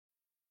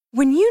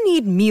When you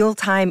need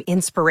mealtime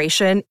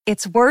inspiration,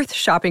 it's worth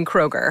shopping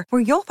Kroger,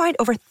 where you'll find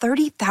over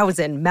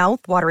 30,000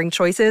 mouth-watering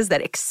choices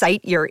that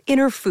excite your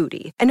inner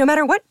foodie. And no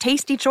matter what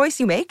tasty choice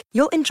you make,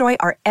 you'll enjoy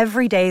our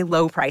everyday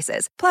low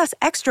prices, plus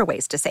extra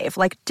ways to save,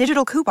 like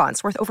digital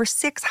coupons worth over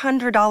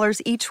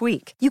 $600 each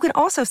week. You can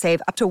also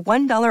save up to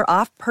 $1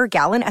 off per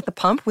gallon at the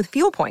pump with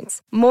fuel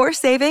points. More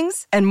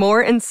savings and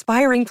more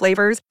inspiring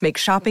flavors make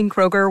shopping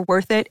Kroger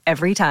worth it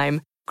every time.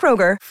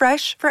 Kroger,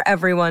 fresh for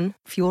everyone.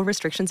 Fuel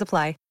restrictions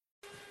apply.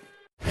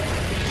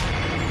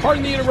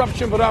 Pardon the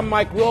interruption, but I'm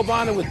Mike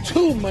Wilbon, and with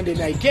 2 Monday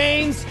night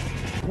games,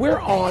 we're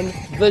on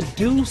the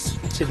deuce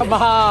today. Come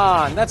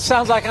on, that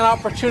sounds like an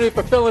opportunity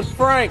for Phil and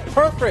Frank.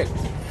 Perfect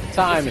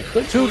timing.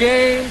 2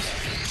 games,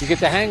 you get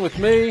to hang with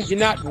me. You're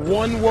not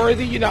one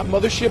worthy, you're not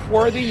mothership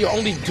worthy, you're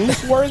only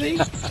deuce worthy?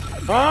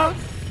 Huh?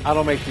 I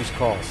don't make these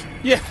calls.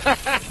 Yeah.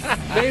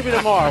 Maybe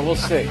tomorrow, we'll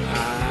see.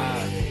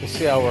 We'll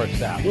see how it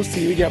works out. We'll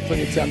see. We got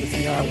plenty of time to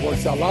see how it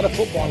works out. A lot of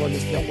football on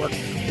this network.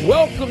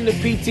 Welcome to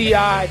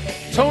PTI.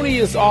 Tony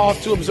is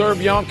off to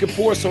observe Yom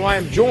Kippur, so I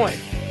am joined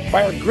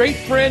by our great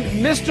friend,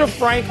 Mr.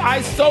 Frank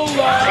Isola.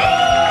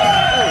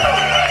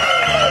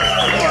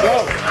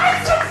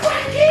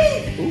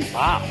 Ooh,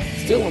 wow.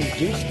 Still on the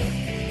juice.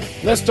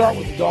 Let's start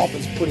with the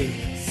Dolphins putting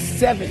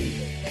 70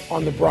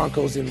 on the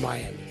Broncos in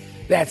Miami.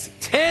 That's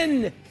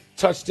 10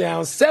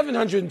 touchdowns,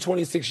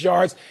 726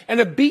 yards, and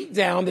a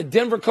beatdown that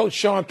Denver coach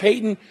Sean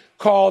Payton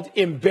called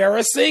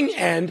embarrassing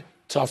and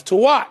tough to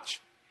watch.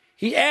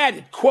 He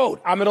added,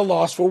 quote, "I'm at a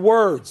loss for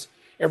words.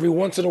 Every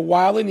once in a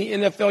while in the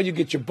NFL, you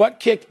get your butt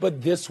kicked,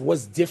 but this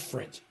was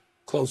different,"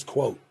 close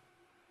quote.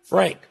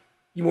 Frank,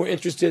 you more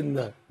interested in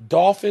the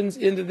Dolphins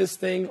into this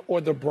thing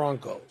or the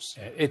Broncos?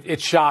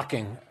 It's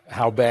shocking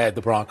how bad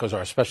the Broncos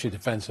are, especially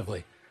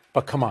defensively.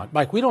 But come on,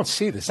 Mike, we don't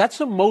see this. That's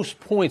the most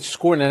points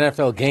scored in an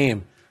NFL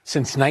game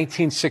since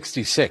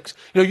 1966.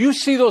 You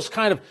see those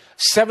kind of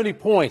 70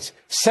 points,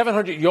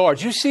 700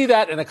 yards. You see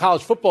that in a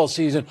college football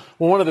season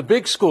when one of the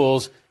big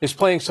schools is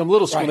playing some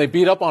little school and they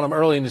beat up on them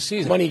early in the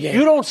season. Money game.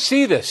 You don't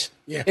see this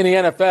in the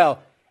NFL.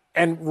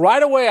 And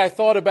right away I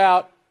thought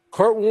about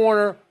Kurt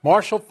Warner,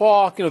 Marshall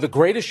Faulk, the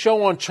greatest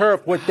show on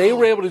turf, what they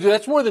were able to do.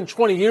 That's more than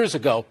 20 years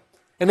ago.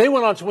 And they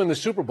went on to win the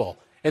Super Bowl.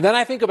 And then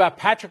I think about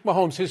Patrick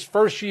Mahomes, his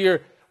first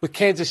year with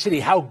Kansas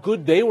City, how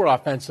good they were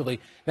offensively.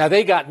 Now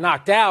they got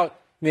knocked out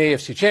in the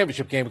AFC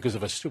Championship game because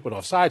of a stupid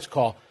offsides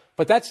call.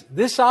 But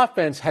this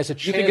offense has a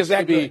chance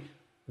to be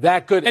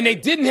that good. And they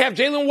didn't have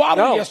Jalen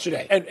Waddle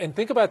yesterday. And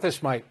think about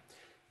this, Mike.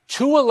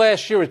 Tua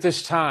last year at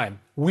this time,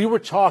 we were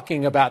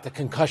talking about the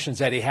concussions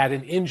that he had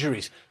and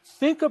injuries.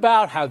 Think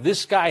about how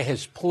this guy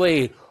has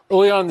played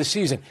early on in the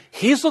season.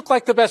 He's looked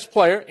like the best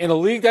player in a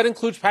league that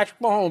includes Patrick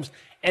Mahomes,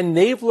 and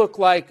they've looked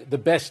like the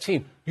best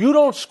team. You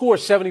don't score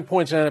 70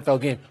 points in an NFL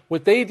game.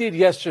 What they did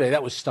yesterday,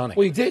 that was stunning.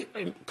 Well, he did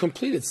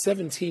completed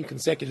 17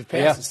 consecutive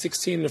passes,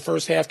 16 in the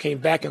first half, came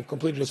back and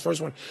completed his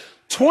first one.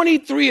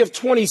 23 of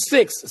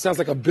 26, sounds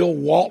like a Bill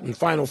Walton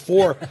Final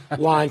Four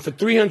line for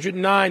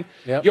 309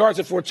 yards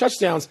and 4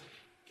 touchdowns.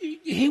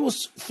 He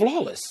was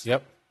flawless.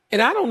 Yep.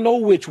 And I don't know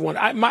which one.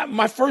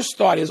 My first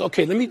thought is,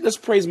 okay, let's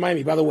praise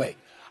Miami. By the way,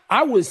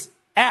 I was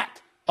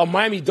at a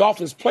Miami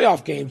Dolphins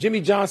playoff game,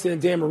 Jimmy Johnson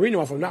and Dan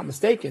Marino, if I'm not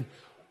mistaken,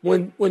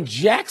 when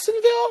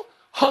Jacksonville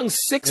hung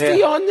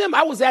 60 on them.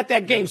 I was at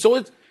that game.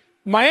 So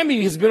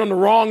Miami has been on the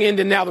wrong end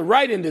and now the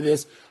right end of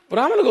this. But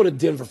I'm going to go to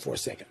Denver for a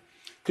second.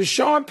 Because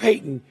Sean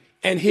Payton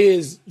and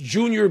his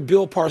junior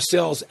Bill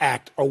Parcells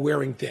act are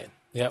wearing thin.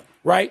 Yep.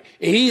 Right?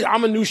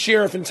 I'm a new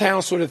sheriff in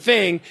town sort of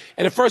thing.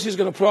 And at first he's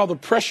going to put all the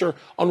pressure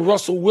on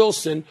Russell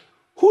Wilson,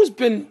 who's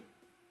been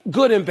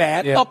good and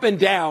bad, up and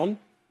down.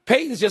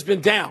 Payton's just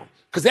been down.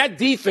 Because that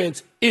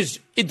defense is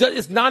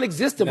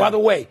non-existent, by the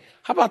way.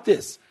 How about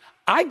this?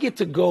 I get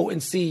to go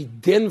and see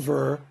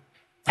Denver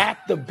at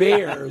the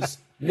Bears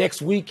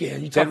next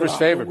weekend. Denver's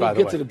favorite, by the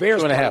way. We'll get to the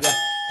Bears. 2.5.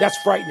 That's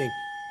frightening.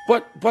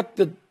 But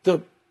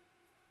the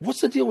what's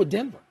the deal with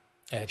Denver?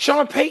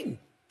 Sean Payton.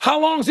 How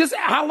long is this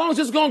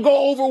going to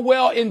go over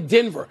well in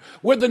Denver?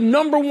 We're the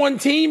number one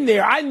team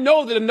there. I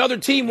know that another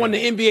team won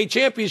the NBA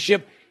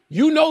championship.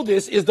 You know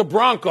this is the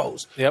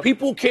Broncos. Yep.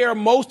 People care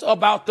most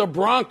about the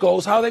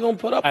Broncos. How are they going to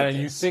put up with this?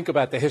 And you think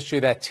about the history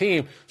of that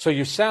team, so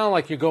you sound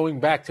like you're going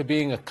back to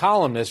being a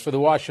columnist for the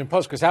Washington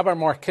Post. Because how about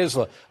Mark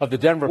Kisler of the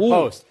Denver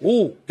Post?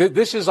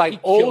 This is like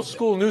old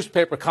school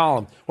newspaper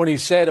column when he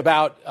said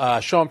about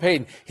Sean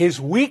Payton,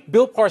 his weak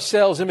Bill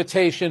Parcells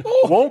imitation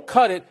won't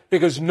cut it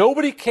because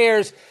nobody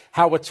cares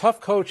how a tough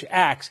coach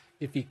acts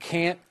if he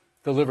can't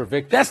deliver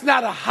victory. That's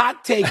not a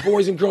hot take,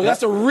 boys and girls.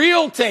 That's a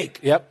real take.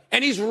 Yep.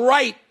 And he's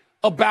right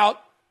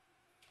about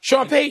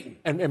Sean Payton.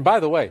 And by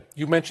the way,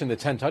 you mentioned the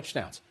 10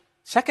 touchdowns.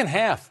 Second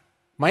half,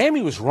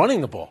 Miami was running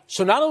the ball.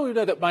 So not only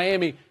that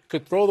Miami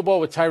could throw the ball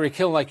with Tyreek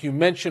Hill, like you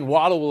mentioned,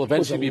 Waddle will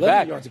eventually be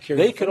back,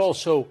 they could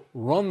also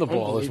run the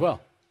ball as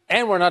well.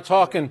 And we're not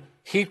talking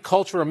heat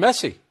culture or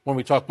Messi when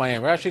we talk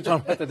Miami. We're actually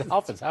talking about the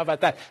Dolphins. How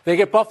about that? They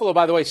get Buffalo,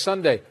 by the way,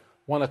 Sunday,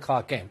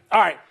 1:00 game.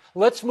 All right,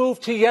 let's move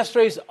to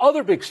yesterday's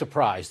other big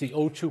surprise, the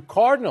 0-2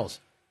 Cardinals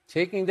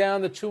taking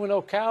down the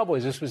 2-0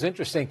 Cowboys. This was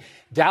interesting.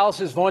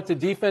 Dallas's vaunted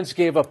defense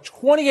gave up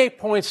 28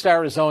 points to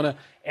Arizona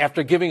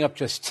after giving up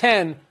just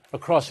 10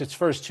 across its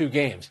first 2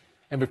 games.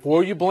 And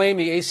before you blame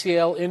the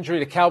ACL injury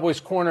to Cowboys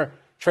corner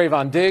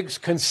Trayvon Diggs,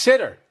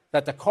 consider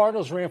that the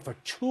Cardinals ran for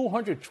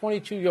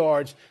 222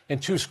 yards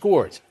and 2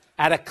 scores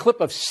at a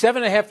clip of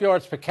 7.5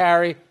 yards per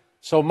carry.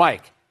 So,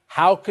 Mike,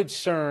 how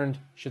concerned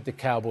should the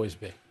Cowboys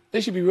be? They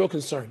should be real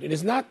concerned. And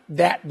it's not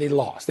that they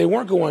lost. They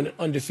weren't going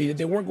undefeated.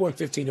 They weren't going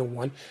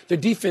 15-1. Their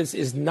defense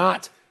is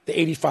not the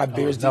 85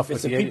 Bears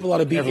defense. And people ought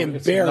to be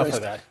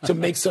embarrassed to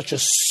make such a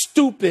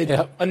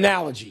stupid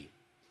analogy.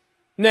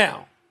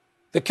 Now,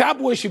 the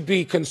Cowboys should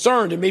be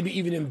concerned and maybe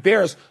even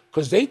embarrassed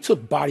because they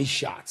took body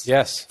shots.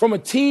 Yes. From a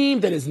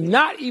team that is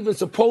not even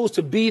supposed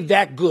to be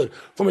that good.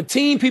 From a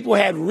team people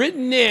had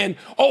written in,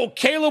 oh,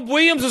 Caleb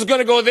Williams is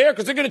going to go there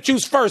because they're going to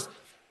choose first.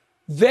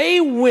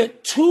 They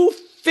went 2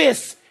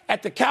 fists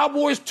at the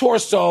Cowboys'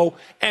 torso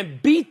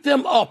and beat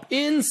them up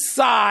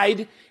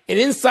inside and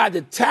inside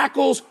the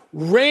tackles,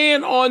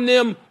 ran on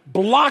them,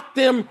 blocked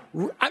them.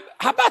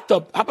 How about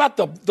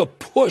the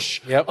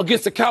push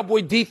against the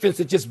Cowboy defense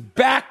that just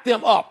backed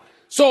them up?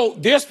 So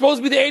they're supposed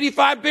to be the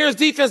 85 Bears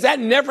defense. That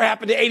never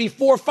happened to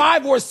 84,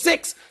 5 or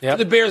 6 to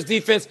the Bears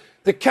defense.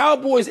 The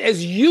Cowboys,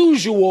 as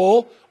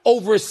usual,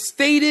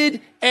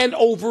 overstated and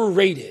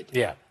overrated.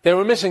 Yeah, they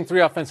were missing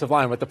 3 offensive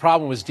line, but the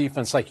problem was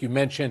defense, like you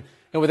mentioned.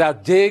 And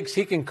without Diggs,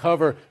 he can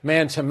cover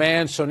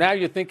man-to-man. So now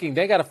you're thinking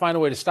they got to find a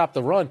way to stop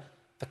the run.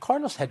 The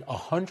Cardinals had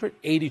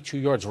 182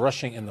 yards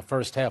rushing in the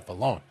first half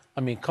alone.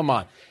 I mean, come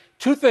on.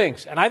 2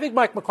 things, and I think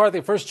Mike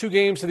McCarthy, first 2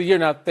 games of the year,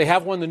 now they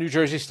have won the New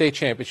Jersey State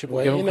Championship.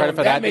 We'll give them credit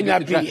for that. May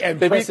not be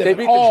impressive they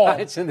beat at all the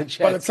Giants in the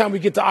Jets. By the time we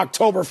get to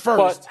October 1st.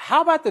 But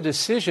how about the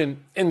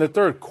decision in the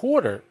third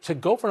quarter to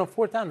go for a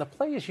 4th down? The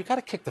play is you got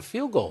to kick the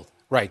field goal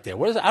right there.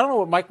 I don't know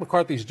what Mike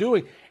McCarthy's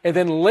doing. And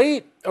then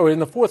late, or in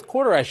the fourth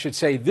quarter, I should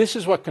say, this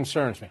is what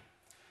concerns me.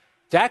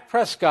 Dak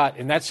Prescott,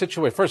 in that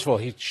situation, first of all,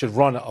 he should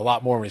run a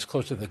lot more when he's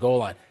closer to the goal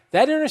line.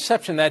 That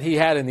interception that he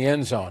had in the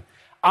end zone,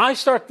 I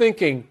start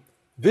thinking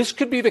this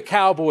could be the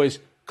Cowboys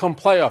come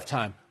playoff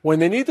time. When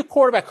they need the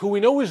quarterback, who we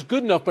know is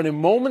good enough, but in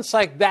moments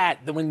like that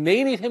when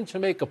they need him to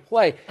make a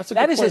play,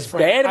 that is as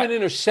bad of an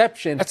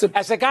interception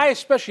as a guy,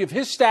 especially of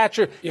his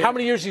stature, how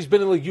many years he's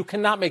been in the league, you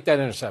cannot make that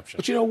interception.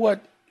 But you know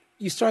what?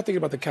 You start thinking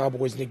about the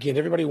Cowboys, and again,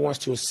 everybody wants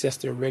to assess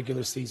their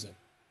regular season.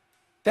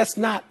 That's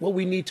not what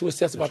we need to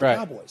assess about the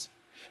Cowboys.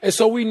 And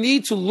so we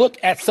need to look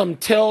at some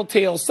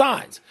telltale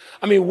signs.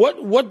 I mean,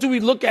 what do we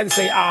look at and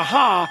say,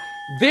 aha,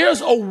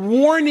 there's a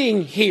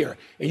warning here?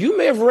 And you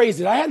may have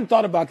raised it. I hadn't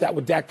thought about that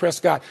with Dak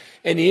Prescott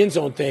and the end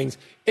zone things.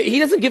 He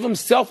doesn't give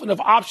himself enough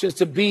options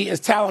to be as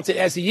talented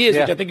as he is,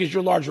 which I think is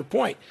your larger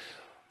point.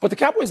 But the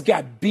Cowboys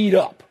got beat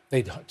up.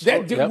 They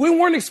don't. We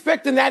weren't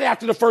expecting that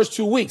after the first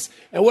 2 weeks.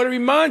 And what it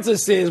reminds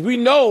us is we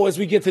know as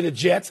we get to the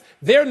Jets,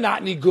 they're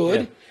not any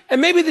good.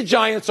 And maybe the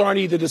Giants aren't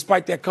either,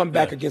 despite that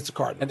comeback against the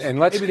Cardinals. And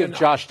let's give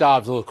Josh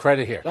Dobbs a little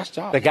credit here. Josh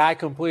Dobbs. The guy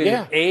completed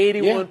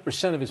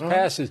 81% of his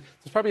passes.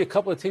 There's probably a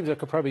couple of teams that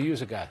could probably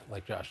use a guy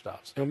like Josh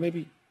Dobbs. You know,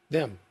 maybe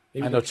them.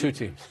 Maybe I know 2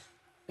 teams.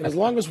 And as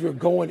long as we're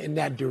going in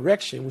that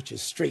direction, which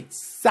is straight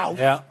south,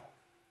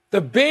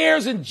 the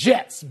Bears and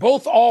Jets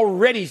both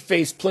already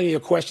faced plenty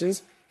of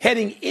questions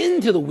heading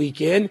into the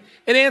weekend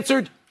and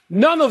answered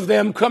none of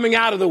them coming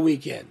out of the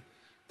weekend.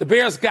 The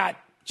Bears got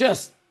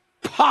just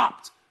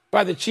popped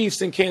by the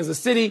Chiefs in Kansas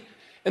City,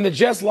 and the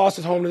Jets lost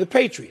at home to the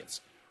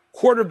Patriots.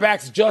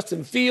 Quarterbacks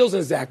Justin Fields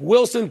and Zach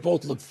Wilson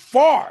both looked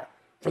far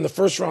from the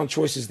first-round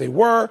choices they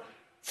were.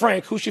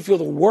 Frank, who should feel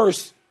the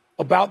worst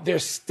about their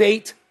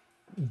state,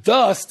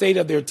 the state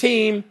of their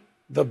team,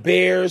 the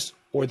Bears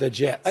or the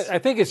Jets? I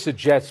think it's the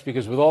Jets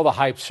because with all the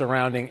hype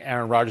surrounding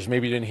Aaron Rodgers,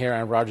 maybe you didn't hear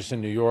Aaron Rodgers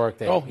in New York.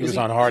 He was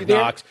on Hard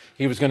Knocks.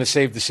 He was going to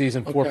save the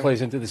season. 4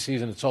 plays into the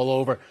season, it's all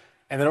over.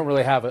 And they don't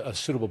really have a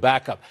suitable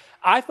backup.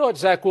 I thought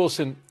Zach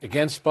Wilson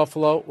against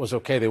Buffalo was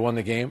okay. They won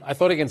the game. I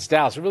thought against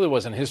Dallas, it really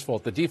wasn't his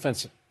fault. The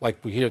defense,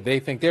 like we hear, they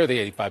think they're the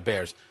 85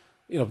 Bears.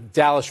 You know,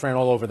 Dallas ran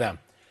all over them.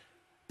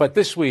 But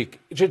this week,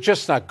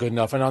 just not good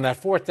enough. And on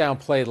that 4th down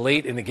play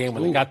late in the game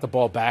when they got the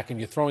ball back and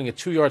you're throwing it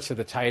 2 yards to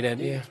the tight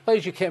end,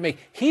 plays you can't make.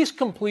 He's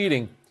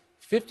completing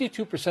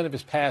 52% of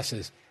his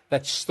passes.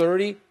 That's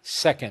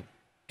 32nd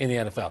in the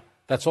NFL.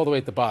 That's all the way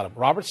at the bottom.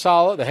 Robert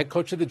Saleh, the head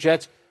coach of the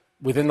Jets,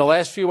 within the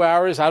last few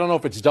hours, I don't know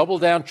if it's double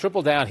down,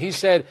 triple down, he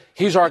said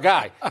he's our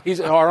guy. He's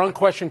our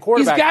unquestioned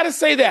quarterback. He's got to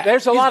say that.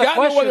 There's a lot of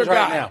questions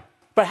right now.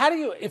 But how do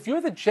you, if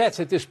you're the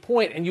Jets at this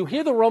point and you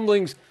hear the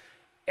rumblings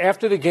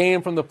after the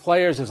game from the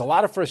players, there's a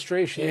lot of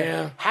frustration.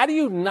 Yeah. How do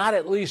you not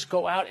at least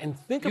go out and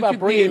think about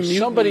bringing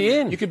somebody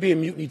in? You could be in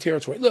mutiny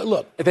territory.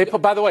 Look.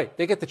 By the way,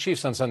 they get the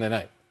Chiefs on Sunday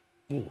night.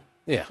 Ooh.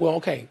 Yeah. Well,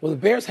 okay. Well, the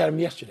Bears had them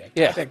yesterday.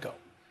 Yeah. How'd that go?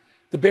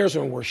 The Bears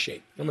are in worse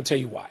shape. I'm going to tell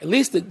you why. At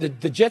least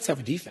the Jets have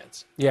a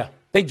defense. Yeah.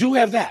 They do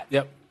have that.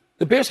 Yep.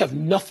 The Bears have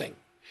nothing.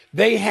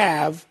 They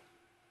have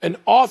an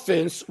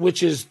offense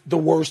which is the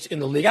worst in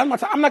the league. I'm not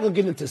going to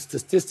get into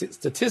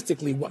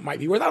statistically what might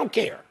be worse. I don't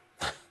care.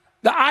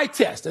 The eye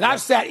test. And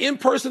I've sat in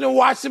person and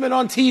watched them and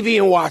on TV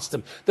and watched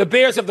them. The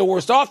Bears have the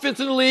worst offense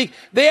in the league.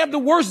 They have the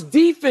worst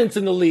defense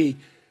in the league.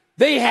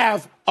 They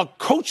have a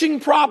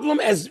coaching problem,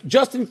 as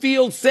Justin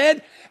Fields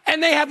said,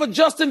 and they have a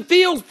Justin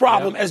Fields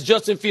problem, as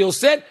Justin Fields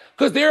said,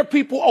 because there are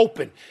people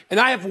open. And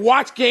I have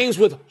watched games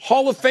with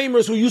Hall of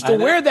Famers who used to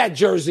wear that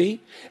jersey,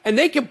 and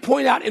they can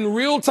point out in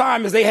real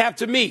time, as they have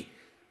to me,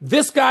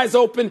 this guy's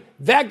open,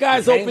 that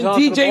guy's open.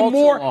 DJ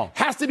Moore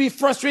has to be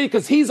frustrated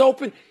because he's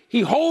open.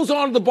 He holds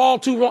on to the ball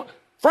too long.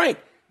 Frank,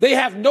 they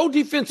have no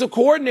defensive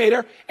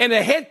coordinator and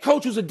a head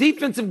coach who's a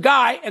defensive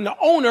guy, and the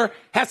owner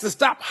has to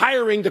stop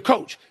hiring the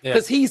coach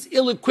because he's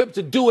ill-equipped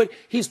to do it.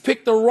 He's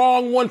picked the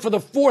wrong one for the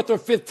 4th or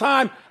 5th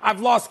time.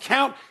 I've lost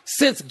count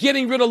since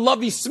getting rid of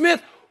Lovie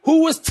Smith,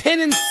 who was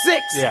 10-6.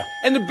 Yeah.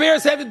 And the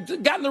Bears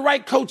haven't gotten the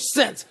right coach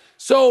since.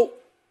 So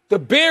the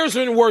Bears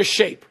are in worse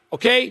shape,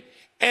 okay?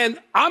 And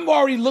I'm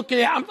already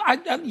looking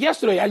at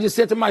yesterday, I just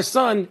said to my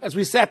son as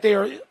we sat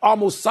there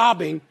almost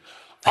sobbing,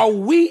 are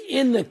we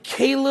in the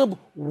Caleb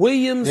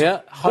Williams,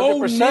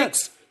 Bo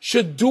Nix,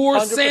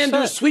 Shedeur 100%.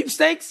 Sanders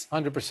sweepstakes?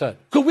 100%.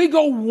 Could we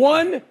go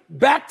one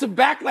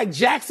back-to-back like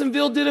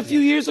Jacksonville did a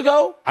few years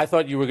ago? I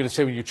thought you were going to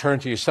say when you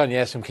turned to your son, you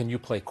asked him, can you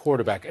play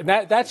quarterback? And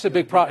that's the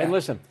big problem. And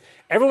listen,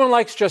 everyone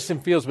likes Justin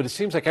Fields, but it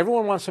seems like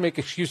everyone wants to make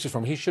excuses for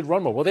him. He should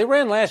run more. Well, they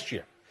ran last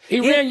year. He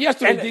ran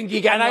yesterday.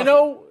 And I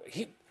know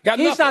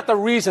he's not the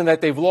reason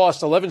that they've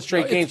lost 11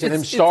 straight games and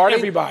him starting,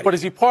 everybody. But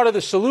is he part of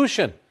the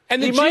solution?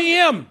 And the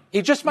GM,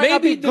 he just might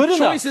not be good enough. Maybe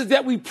the choices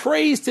that we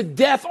praised to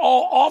death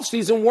all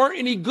offseason weren't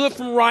any good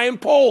from Ryan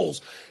Poles.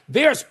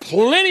 There's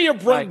plenty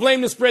of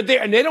blame to spread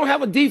there, and they don't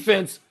have a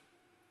defense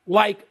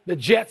like the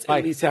Jets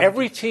at least have.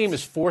 Every team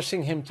is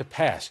forcing him to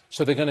pass,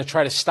 so they're going to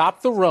try to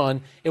stop the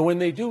run, and when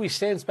they do, he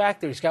stands back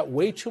there. He's got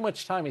way too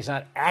much time. He's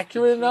not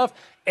accurate enough,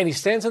 and he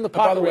stands in the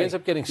pocket and ends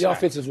up getting sacked. The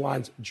offensive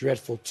line's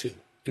dreadful, too.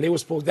 And they were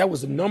supposed that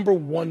was the number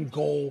one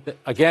goal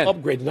again,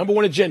 upgrade, the number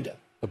one agenda.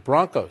 The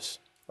Broncos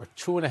are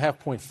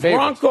 2.5-point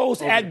favorites.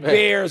 Broncos at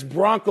Bears.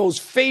 Broncos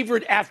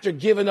favored after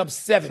giving up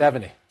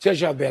 70. Tells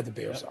you how bad the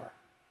Bears are.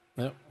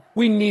 Yep.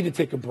 We need to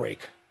take a break.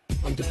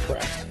 I'm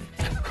depressed.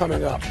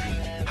 Coming up,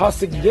 how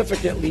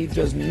significantly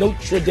does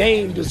Notre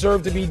Dame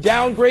deserve to be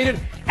downgraded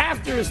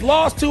after its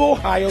loss to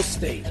Ohio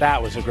State?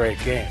 That was a great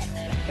game.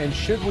 And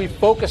should we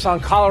focus on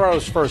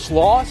Colorado's first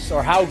loss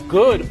or how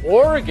good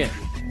Oregon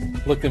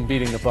looked in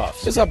beating the Buffs?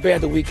 This is how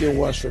bad the weekend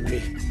was for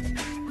me.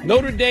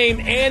 Notre Dame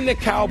and the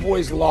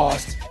Cowboys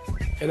lost,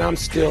 and I'm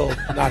still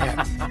not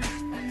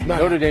happy.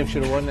 Notre Dame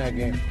should have won that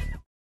game.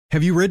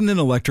 Have you ridden an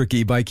electric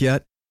e-bike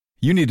yet?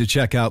 You need to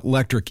check out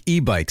Lectric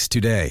E-Bikes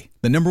today,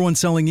 the #1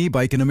 selling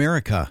e-bike in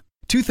America.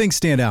 Two things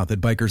stand out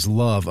that bikers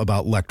love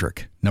about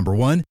Lectric. Number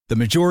one, the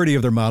majority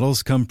of their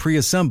models come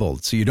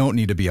pre-assembled, so you don't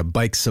need to be a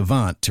bike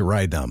savant to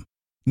ride them.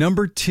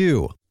 Number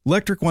two,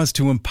 Lectric wants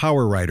to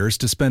empower riders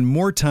to spend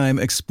more time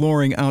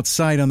exploring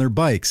outside on their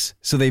bikes,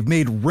 so they've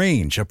made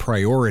range a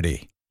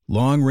priority.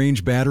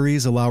 Long-range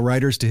batteries allow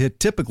riders to hit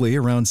typically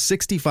around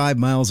 65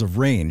 miles of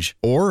range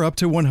or up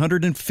to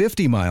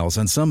 150 miles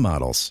on some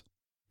models.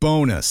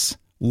 Bonus,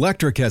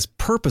 Lectric has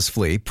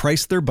purposefully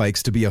priced their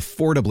bikes to be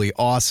affordably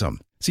awesome,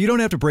 so you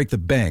don't have to break the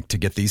bank to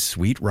get these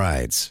sweet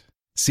rides.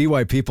 See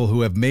why people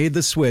who have made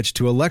the switch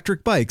to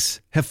electric bikes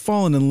have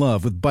fallen in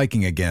love with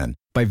biking again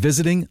by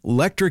visiting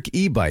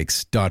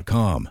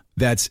lectricebikes.com.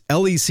 That's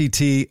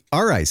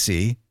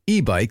LECTRIC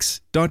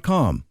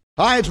ebikes.com.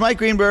 Hi, it's Mike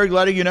Greenberg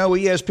letting you know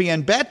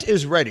ESPN Bet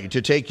is ready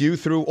to take you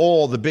through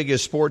all the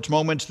biggest sports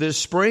moments this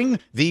spring.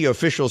 The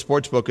official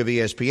sportsbook of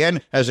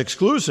ESPN has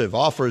exclusive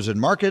offers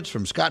and markets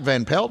from Scott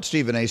Van Pelt,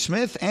 Stephen A.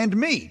 Smith, and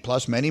me,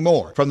 plus many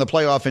more. From the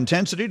playoff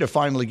intensity to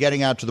finally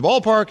getting out to the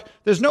ballpark,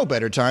 there's no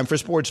better time for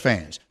sports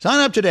fans. Sign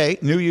up today.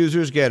 New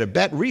users get a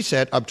bet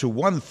reset up to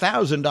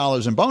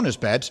 $1,000 in bonus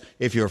bets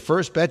if your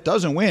first bet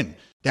doesn't win.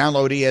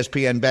 Download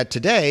ESPN Bet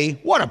today.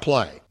 What a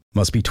play.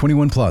 Must be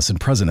 21 plus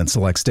and present in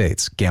select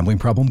states. Gambling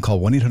problem?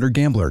 Call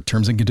 1-800-GAMBLER.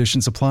 Terms and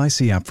conditions apply.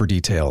 See app for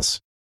details.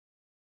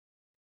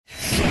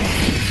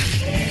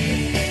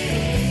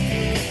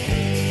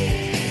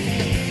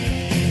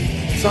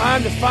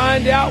 Time to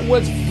find out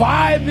what's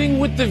vibing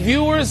with the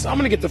viewers. I'm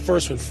going to get the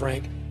first one,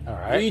 Frank. All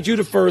right. I need you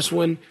the first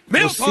one.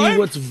 We'll see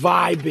what's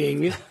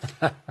vibing.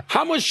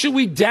 How much should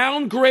we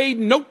downgrade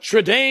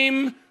Notre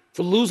Dame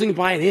for losing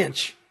by an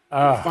inch in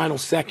the final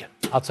second?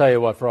 I'll tell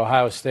you what, for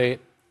Ohio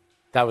State,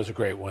 that was a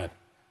great win.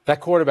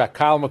 That quarterback,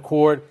 Kyle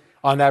McCord,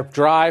 on that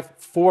drive,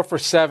 4 for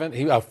 7.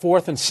 He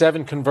 4th and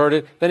 7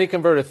 converted. Then he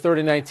converted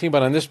 30-19.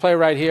 But on this play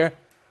right here,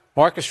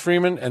 Marcus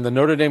Freeman and the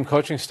Notre Dame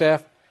coaching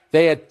staff,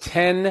 they had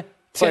 10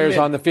 players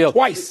on the field.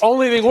 Twice. The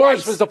only thing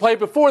worse was the play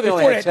before they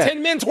only had 10.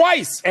 10 men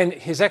twice. And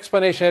his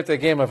explanation after the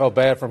game, I felt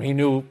bad for him. He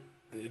knew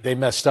they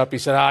messed up. He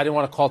said, I didn't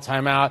want to call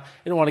timeout. I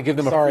didn't want to give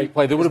them a free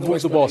play. They would have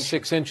moved the ball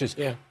 6 inches.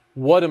 Yeah.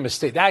 What a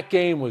mistake. That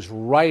game was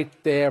right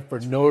there for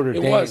Notre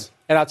Dame. It was.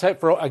 And I'll tell you,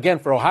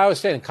 for Ohio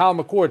State and Kyle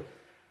McCord,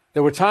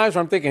 there were times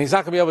where I'm thinking he's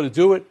not going to be able to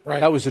do it. Right.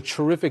 That was a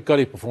terrific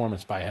gutty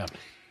performance by him.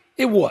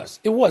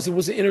 It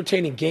was an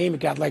entertaining game. It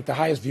got like the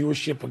highest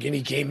viewership of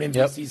any game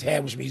NBC's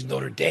had, which means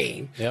Notre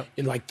Dame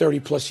in like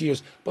 30-plus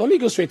years. But let me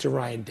go straight to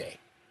Ryan Day,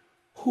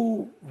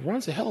 who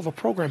runs a hell of a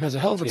program, has a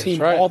hell of a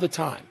team all the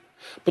time,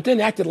 but then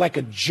acted like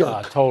a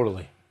jerk.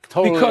 Totally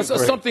because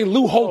agree. of something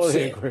Lou Holtz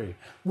said. Agree.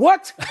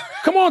 What?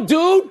 Come on,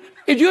 dude.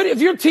 If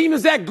your team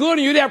is that good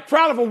and you're that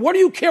proud of them, what do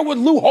you care what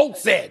Lou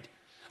Holtz said?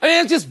 I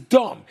mean, it's just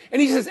dumb.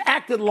 And he just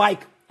acted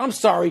like, I'm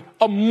sorry,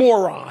 a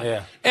moron.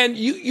 Yeah. And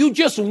you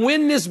just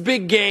win this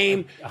big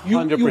game. You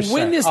 100%.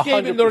 win this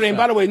game at Notre Dame.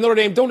 By the way, Notre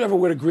Dame, don't ever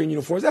wear the green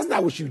uniforms. That's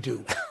not what you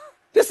do.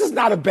 This is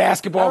not a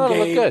basketball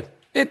game.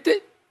 Look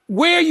good.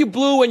 Wear your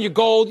blue and your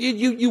gold.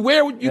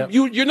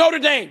 You're Notre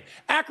Dame.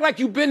 Act like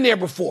you've been there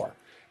before.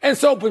 And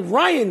so, but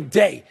Ryan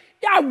Day,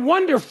 I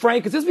wonder,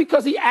 Frank, is this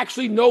because he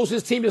actually knows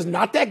his team is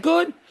not that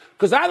good?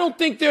 Because I don't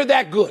think they're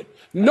that good.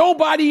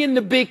 Nobody in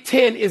the Big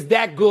Ten is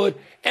that good,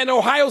 and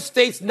Ohio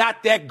State's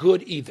not that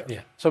good either.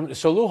 Yeah.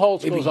 So Lou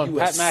Holtz goes on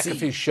Pat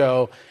McAfee's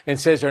show and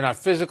says they're not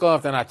physical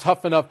enough, they're not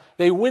tough enough.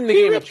 They win the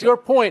game. To your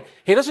point,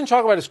 he doesn't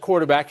talk about his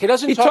quarterback. He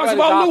doesn't talk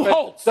about his Lou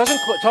Holtz. Doesn't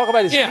talk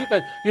about his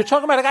defense. You're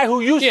talking about a guy who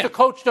used to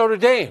coach Notre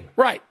Dame.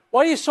 Right.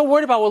 Why are you so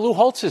worried about what Lou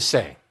Holtz is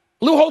saying?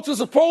 Lou Holtz is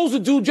supposed to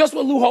do just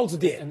what Lou Holtz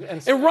did.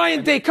 And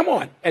Ryan Day, come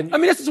on. I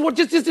mean, this is what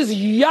just this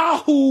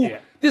Yahoo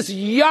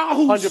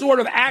sort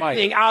of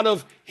acting out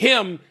of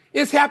him.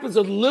 This happens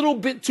a little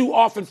bit too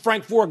often,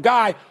 Frank, for a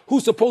guy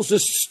who's supposed to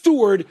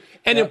steward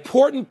an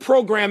important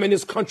program in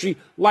this country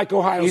like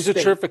Ohio State. He's a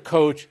terrific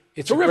coach.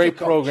 It's a great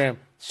program.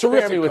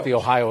 Terrific with the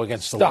Ohio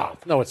against the world.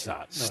 No, it's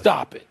not.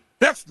 Stop it.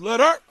 Next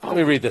letter. Let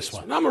me read this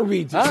one. I'm going to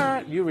read this All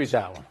right, you read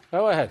that one.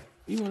 Go ahead.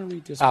 You want to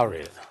read this I'll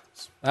read it.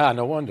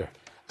 No wonder.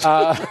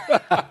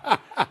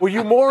 Were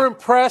you more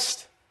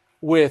impressed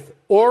with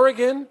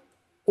Oregon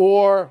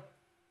or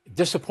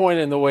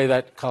disappointed in the way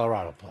that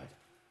Colorado played?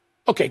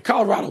 Okay,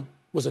 Colorado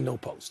was a no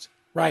post,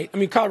 right? I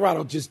mean,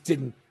 Colorado just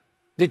didn't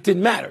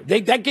matter.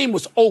 That game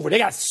was over. They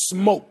got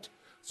smoked.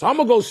 So I'm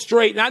going to go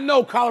straight. And I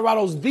know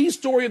Colorado's the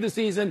story of the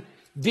season.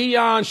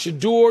 Deion,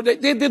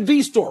 Shedeur, they're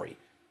the story.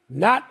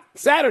 Not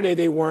Saturday,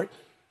 they weren't.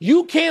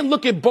 You can't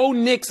look at Bo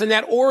Nix and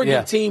that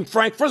Oregon team,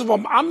 Frank. First of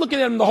all, I'm looking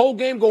at them the whole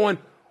game going,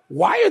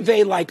 why are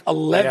they like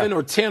 11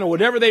 or 10 or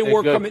whatever they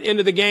were coming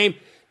into the game?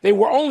 They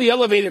were only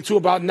elevated to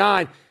about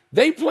 9.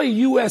 They play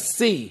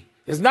USC.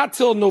 It's not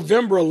till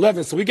November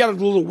 11th, so we got a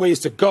little ways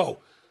to go.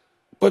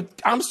 But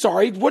I'm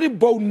sorry, what did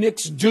Bo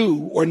Nix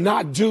do or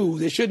not do?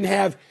 They shouldn't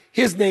have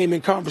his name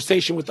in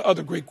conversation with the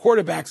other great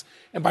quarterbacks.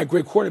 And by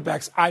great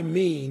quarterbacks, I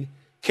mean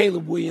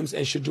Caleb Williams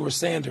and Shedeur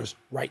Sanders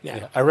right now.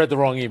 Yeah, I read the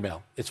wrong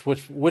email. It's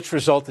which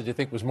result did you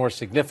think was more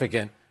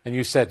significant? And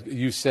you said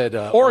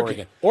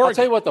Oregon. I'll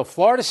tell you what, though,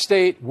 Florida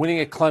State winning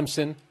at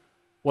Clemson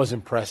was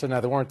impressive. Now,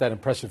 they weren't that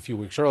impressive a few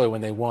weeks earlier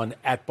when they won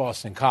at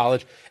Boston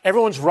College.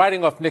 Everyone's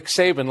writing off Nick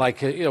Saban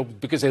like,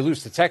 because they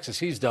lose to Texas,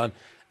 he's done.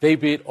 They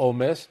beat Ole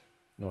Miss,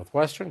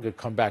 Northwestern, good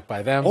comeback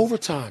by them.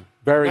 Overtime.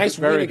 Very nice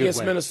win against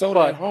win.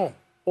 Minnesota at home.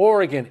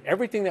 Oregon,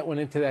 everything that went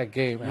into that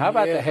game. How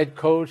about the head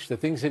coach, the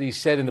things that he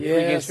said in the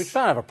pregame speech? He's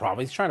trying to have a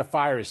problem. He's trying to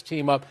fire his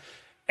team up.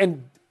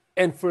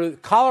 And for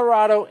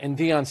Colorado and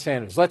Deion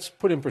Sanders, let's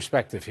put in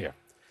perspective here.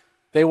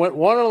 They went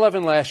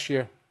 1-11 last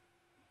year.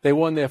 They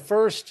won their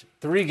first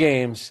 3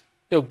 games.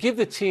 Give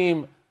the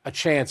team a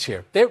chance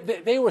here.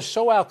 They were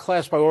so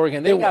outclassed by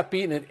Oregon. They got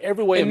beaten in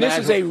every way imaginable.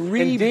 And this is a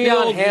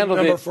rebuild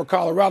number for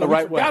Colorado.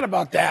 We forgot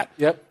about that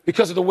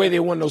because of the way they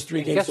won those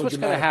 3 games. Guess what's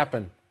going to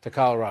happen to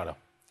Colorado?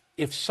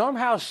 If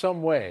somehow,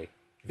 some way,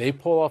 they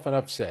pull off an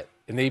upset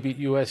and they beat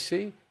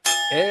USC,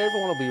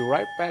 everyone will be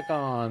right back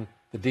on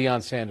the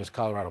Deion Sanders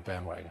Colorado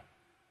bandwagon.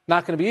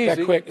 Not going to be easy.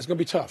 That quick. It's going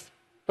to be tough.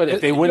 But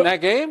if they win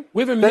that game,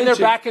 then they're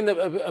back in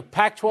the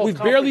Pac-12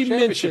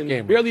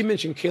 We've barely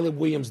mentioned Caleb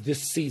Williams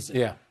this season.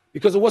 Yeah.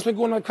 Because of what's been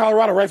going on in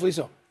Colorado, rightfully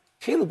so.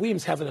 Caleb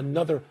Williams having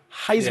another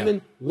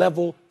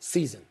Heisman-level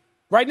season.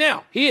 Right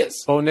now, he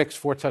is. Bo Nix,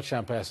 4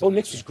 touchdown passes. Bo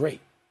Nix was great.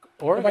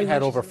 Oregon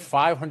had over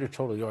 500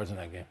 total yards in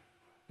that game.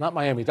 Not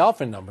Miami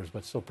Dolphin numbers,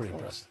 but still pretty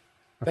impressive.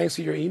 Thanks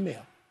for your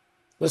email.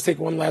 Let's take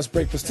one last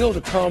break. But still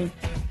to come,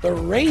 the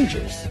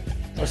Rangers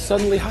are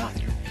suddenly hot.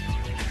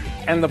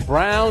 And the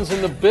Browns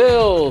and the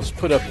Bills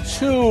put up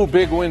 2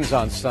 big wins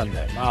on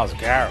Sunday. Myles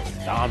Garrett was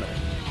dominant.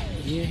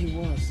 Yeah, he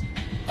was.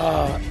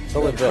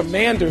 The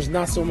Commanders,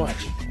 not so much.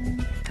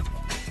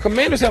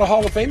 Commanders had a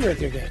Hall of Famer at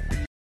their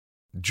game.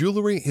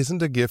 Jewelry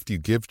isn't a gift you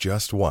give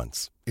just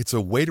once. It's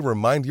a way to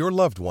remind your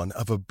loved one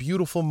of a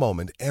beautiful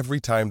moment every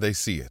time they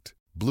see it.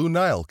 Blue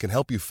Nile can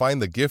help you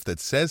find the gift that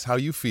says how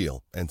you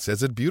feel and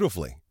says it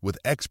beautifully, with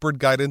expert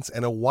guidance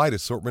and a wide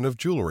assortment of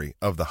jewelry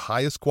of the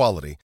highest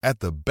quality at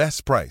the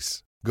best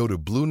price. Go to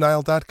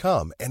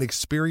BlueNile.com and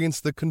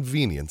experience the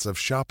convenience of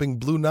shopping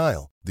Blue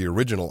Nile, the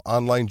original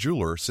online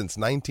jeweler since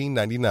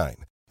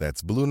 1999.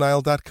 That's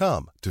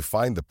BlueNile.com to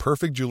find the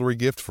perfect jewelry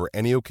gift for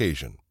any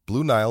occasion.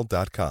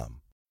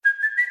 BlueNile.com.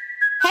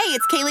 Hey,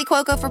 it's Kaylee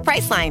Cuoco for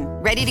Priceline.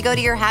 Ready to go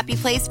to your happy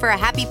place for a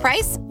happy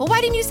price? Well,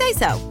 why didn't you say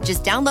so?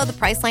 Just download the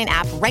Priceline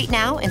app right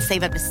now and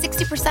save up to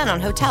 60%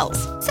 on hotels.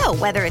 So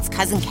whether it's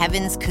Cousin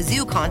Kevin's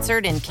Kazoo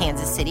Concert in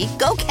Kansas City,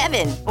 go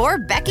Kevin, or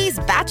Becky's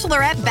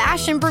Bachelorette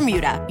Bash in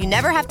Bermuda, you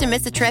never have to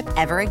miss a trip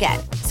ever again.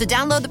 So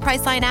download the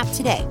Priceline app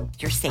today.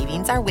 Your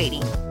savings are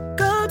waiting.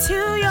 Go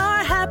to your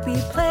happy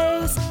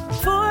place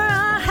for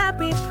a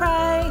happy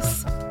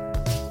price.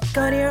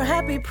 Go to your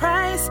happy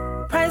price,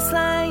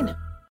 Priceline.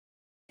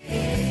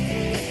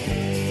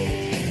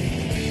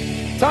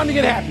 Time to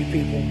get happy,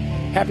 people.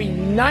 Happy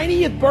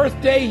 90th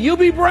birthday,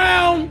 Hubie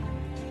Brown,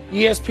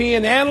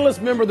 ESPN analyst,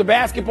 member of the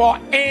Basketball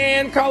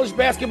and College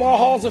Basketball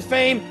Halls of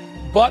Fame,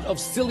 butt of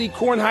silly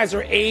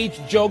Kornheiser age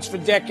jokes for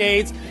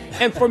decades,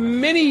 and for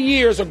many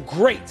years, a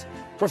great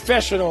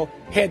professional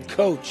head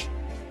coach.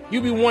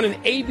 Hubie won an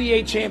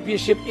ABA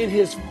championship in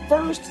his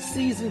first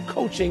season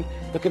coaching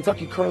the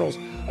Kentucky Colonels,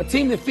 a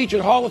team that featured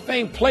Hall of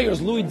Fame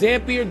players Louis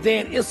Dampier,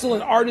 Dan Issel,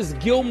 and Artis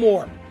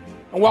Gilmore.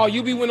 And while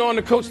Hubie went on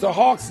to coach the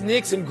Hawks,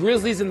 Knicks, and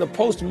Grizzlies in the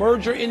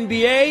post-merger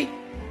NBA,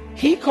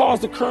 he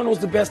calls the Colonels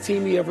the best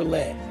team he ever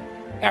led.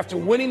 After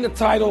winning the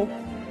title,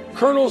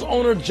 Colonels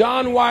owner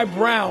John Y.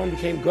 Brown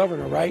became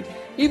governor, right?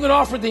 Even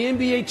offered the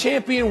NBA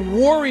champion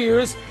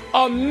Warriors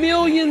 $1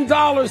 million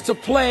to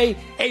play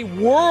a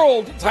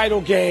world title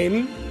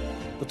game,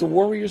 but the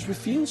Warriors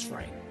refused,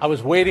 Frank. I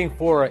was waiting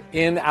for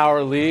in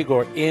our league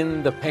or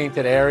in the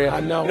painted area.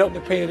 I know, in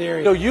the painted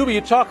area. Hubie,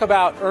 you talk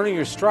about earning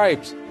your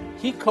stripes.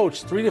 He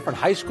coached 3 different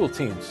high school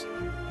teams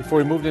before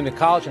he moved into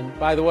college. And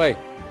by the way,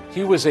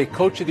 he was a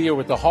coach of the year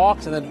with the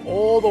Hawks and then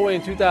all the way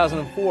in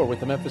 2004 with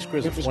the Memphis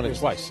Grizzlies. Won it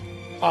twice.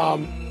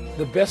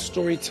 The best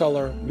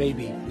storyteller,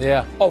 maybe,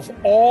 yeah, of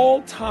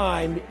all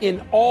time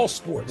in all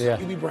sports,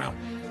 Hubie Brown.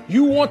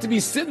 You want to be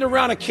sitting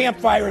around a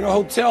campfire in a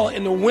hotel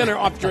in the winter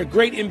after a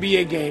great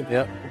NBA game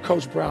with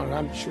Coach Brown, and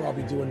I'm sure I'll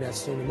be doing that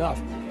soon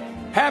enough.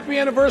 Happy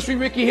anniversary,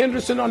 Rickey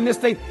Henderson. On this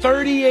day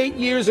 38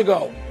 years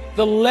ago,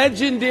 the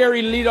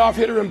legendary leadoff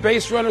hitter and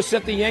base runner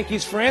set the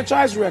Yankees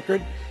franchise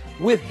record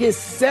with his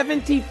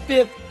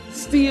 75th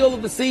steal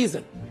of the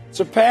season,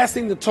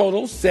 surpassing the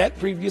total set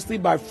previously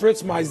by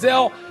Fritz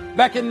Mizell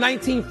back in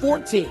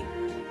 1914.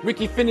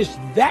 Rickey finished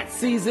that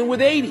season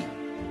with 80.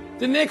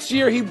 The next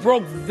year, he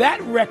broke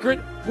that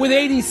record with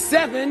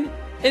 87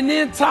 and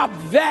then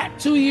topped that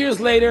 2 years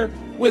later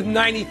with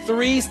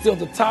 93, still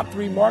the top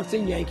 3 marks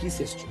in Yankees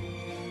history.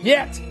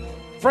 Yet,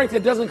 Frank,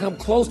 that doesn't come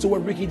close to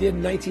what Rickey did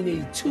in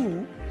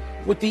 1982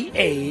 with the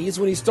A's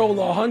when he stole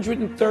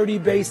 130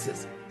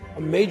 bases,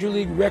 a major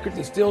league record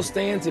that still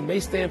stands and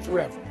may stand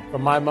forever. For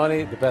my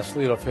money, the best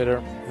leadoff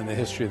hitter in the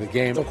history of the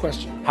game. No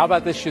question. How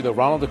about this year, though?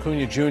 Ronald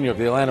Acuna Jr. of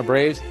the Atlanta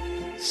Braves,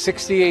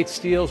 68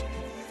 steals,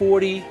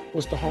 40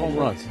 was the home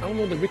runs. I don't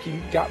know that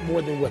Rickey got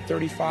more than,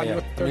 35?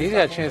 Yeah. I mean, he's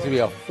got a chance to be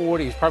a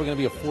 40. He's probably going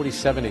to be a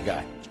 40-70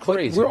 guy. It's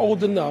crazy. We're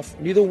old enough.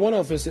 Neither one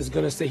of us is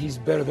going to say he's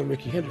better than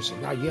Rickey Henderson.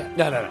 Not yet.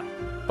 No.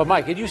 But,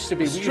 Mike, it used to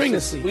be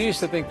we used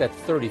to think that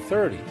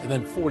 30-30 and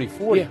then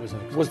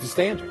 40-40 was the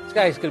standard. This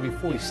guy's going to be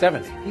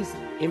 40-70.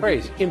 He's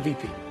crazy.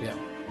 MVP. Yeah.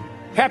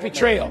 Happy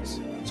trails.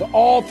 So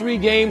all 3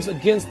 games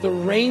against the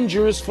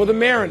Rangers for the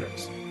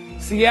Mariners.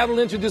 Seattle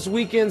entered this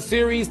weekend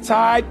series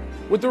tied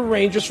with the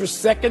Rangers for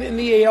second in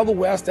the AL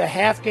West, a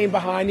half game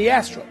behind the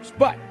Astros.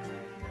 But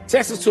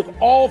Texas took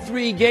all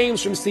 3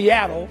 games from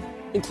Seattle,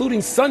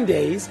 including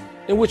Sundays,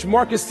 in which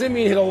Marcus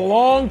Semien hit a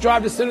long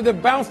drive to center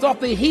that bounced off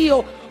the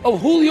heel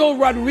of Julio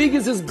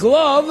Rodriguez's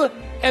glove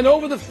and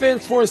over the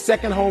fence for his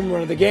second home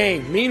run of the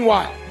game.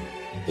 Meanwhile,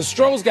 the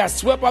Stros got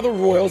swept by the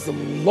Royals, the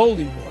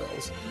lowly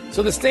Royals.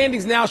 So the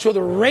standings now show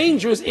the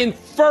Rangers in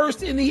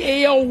first in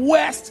the AL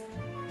West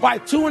by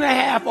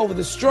 2.5 over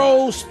the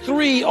Stros,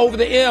 3 over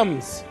the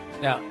M's.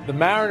 Now, the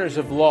Mariners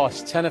have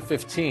lost 10 of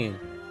 15,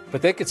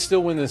 but they could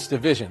still win this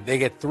division. They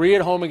get 3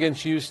 at home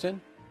against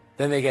Houston,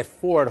 then they get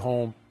 4 at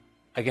home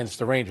against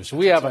the Rangers. So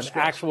we have an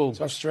actual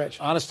tough stretch.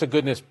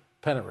 Honest-to-goodness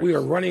pennant race. We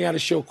are running out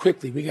of show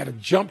quickly. We got to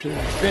jump to the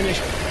finish.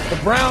 The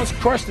Browns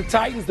crushed the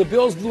Titans. The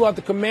Bills blew out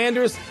the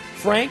Commanders.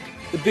 Frank,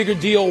 the bigger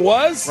deal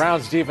was?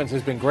 Browns' defense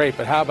has been great,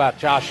 but how about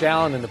Josh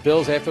Allen and the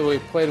Bills after we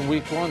played in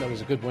Week 1? That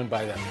was a good win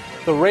by them.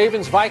 The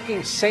Ravens,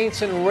 Vikings,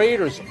 Saints, and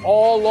Raiders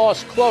all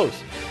lost close.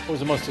 What was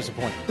the most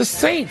disappointing? The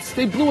Saints.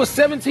 They blew a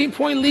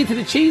 17-point lead to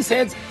the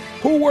Cheeseheads,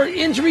 who were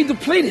injury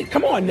depleted.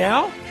 Come on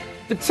now.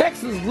 The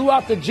Texans blew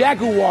out the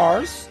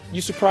Jaguars.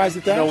 You surprised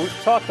at that? We've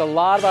talked a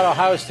lot about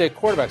Ohio State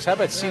quarterbacks. How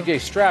about C.J.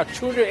 Stroud?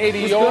 280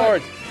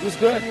 yards. It was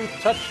good. 2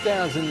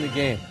 touchdowns in the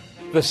game.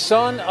 The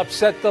Sun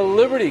upset the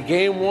Liberty,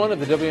 Game 1 of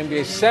the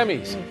WNBA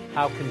semis.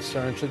 How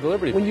concerned should the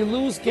Liberty be? When you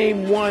lose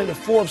Game 1, the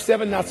 4 of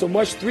 7, not so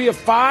much. 3 of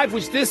 5,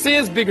 which this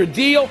is, bigger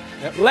deal.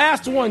 Yep.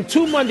 Last one,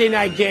 2 Monday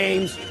night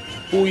games.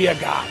 Who you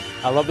got?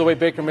 I love the way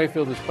Baker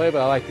Mayfield is played,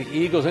 but I like the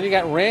Eagles. And you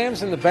got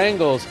Rams and the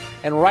Bengals.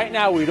 And right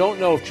now, we don't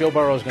know if Joe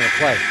Burrow is going to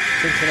play.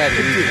 Cincinnati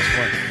needs this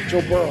win.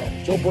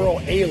 Joe Burrow,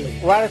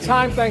 A-League. We're out of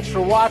time. Thanks for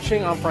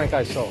watching. I'm Frank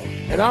Isola.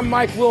 And I'm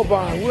Mike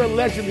Wilbon. We're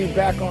allegedly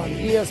back on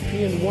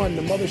ESPN1,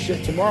 the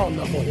mothership tomorrow,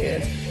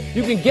 knuckleheads.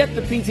 You can get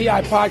the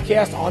PTI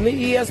podcast on the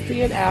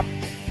ESPN app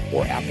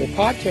or Apple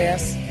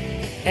Podcasts.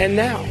 And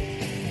now,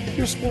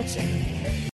 your Sports Center.